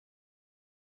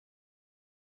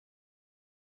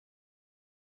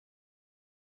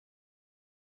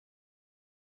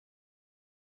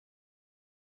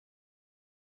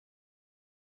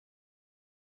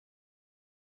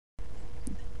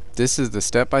This is the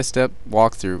step-by-step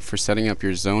walkthrough for setting up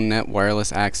your ZoneNet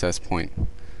wireless access point.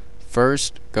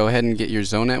 First, go ahead and get your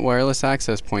ZoneNet wireless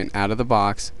access point out of the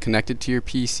box, connected to your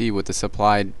PC with the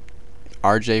supplied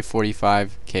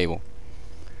RJ45 cable.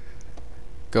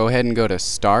 Go ahead and go to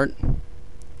Start,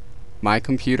 My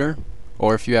Computer,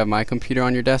 or if you have My Computer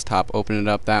on your desktop, open it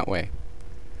up that way.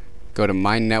 Go to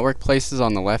My Network Places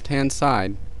on the left-hand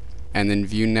side, and then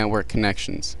View Network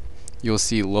Connections. You'll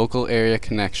see Local Area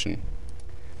Connection.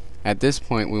 At this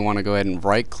point, we want to go ahead and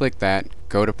right-click that,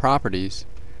 go to Properties,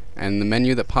 and the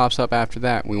menu that pops up after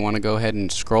that, we want to go ahead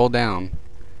and scroll down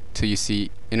till you see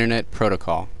Internet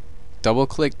Protocol.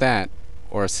 Double-click that,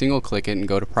 or single-click it and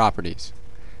go to Properties.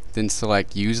 Then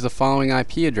select Use the following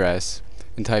IP address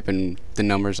and type in the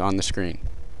numbers on the screen.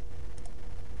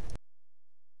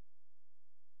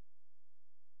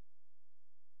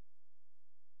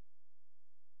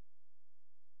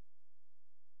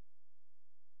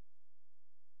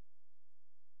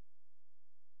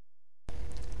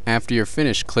 After you're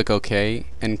finished, click OK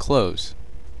and close.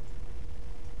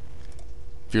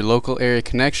 Your local area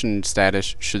connection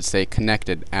status should say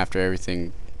connected after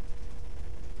everything.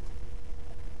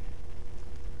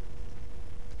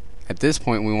 At this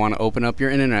point, we want to open up your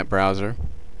internet browser,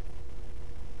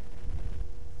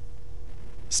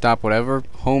 stop whatever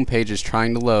home page is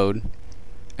trying to load,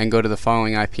 and go to the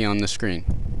following IP on the screen.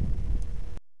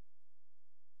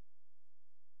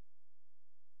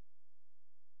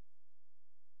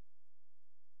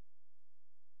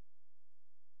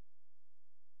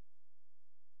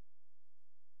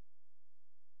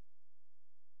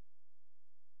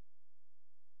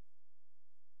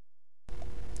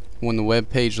 When the web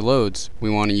page loads,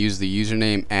 we want to use the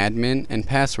username admin and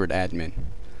password admin.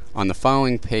 On the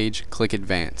following page, click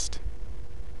Advanced.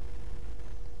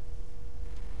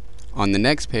 On the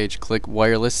next page, click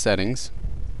Wireless Settings.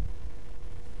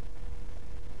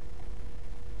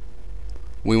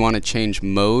 We want to change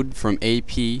mode from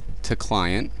AP to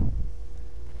client,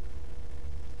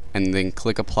 and then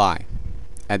click Apply.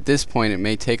 At this point, it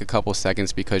may take a couple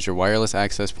seconds because your wireless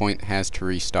access point has to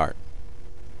restart.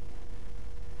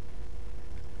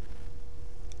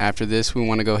 After this, we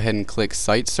want to go ahead and click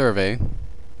Site Survey.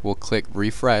 We'll click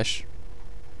Refresh,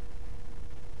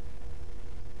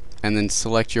 and then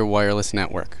select your wireless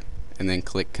network, and then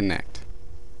click Connect.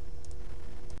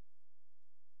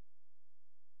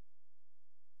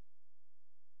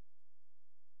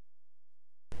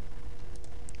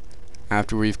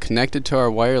 After we've connected to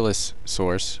our wireless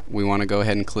source, we want to go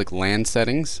ahead and click LAN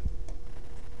Settings.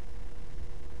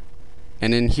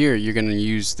 And in here, you're going to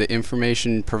use the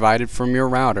information provided from your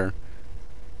router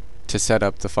to set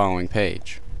up the following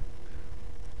page.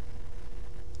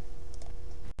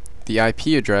 The IP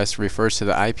address refers to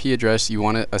the IP address you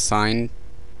want to assign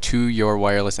to your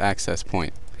wireless access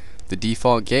point. The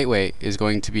default gateway is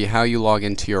going to be how you log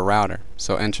into your router,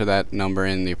 so enter that number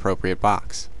in the appropriate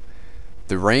box.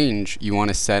 The range you want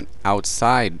to set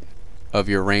outside of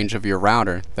your range of your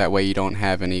router, that way you don't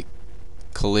have any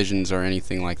collisions or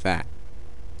anything like that.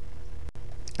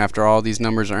 After all these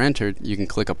numbers are entered, you can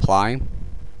click Apply.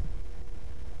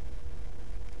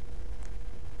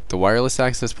 The wireless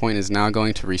access point is now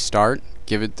going to restart.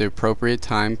 Give it the appropriate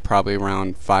time, probably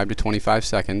around 5 to 25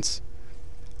 seconds.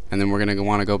 And then we're going to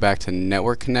want to go back to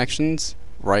Network Connections,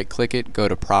 right click it, go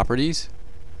to Properties,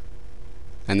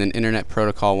 and then Internet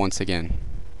Protocol once again.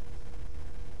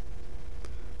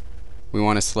 We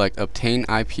want to select Obtain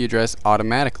IP Address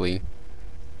Automatically.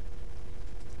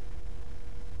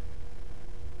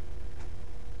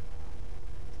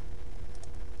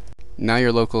 Now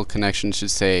your local connection should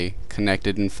say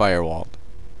connected and firewalled.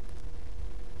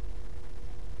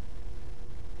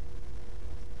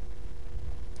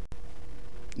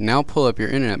 Now pull up your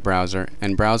internet browser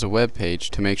and browse a web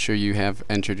page to make sure you have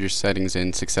entered your settings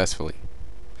in successfully.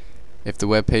 If the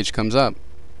web page comes up,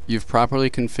 you've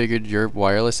properly configured your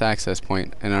wireless access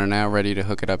point and are now ready to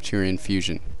hook it up to your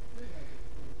nfusion.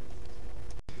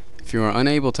 If you are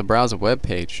unable to browse a web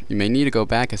page, you may need to go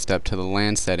back a step to the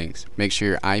LAN settings. Make sure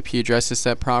your IP address is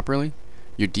set properly,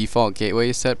 your default gateway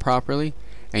is set properly,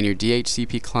 and your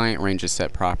DHCP client range is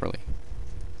set properly.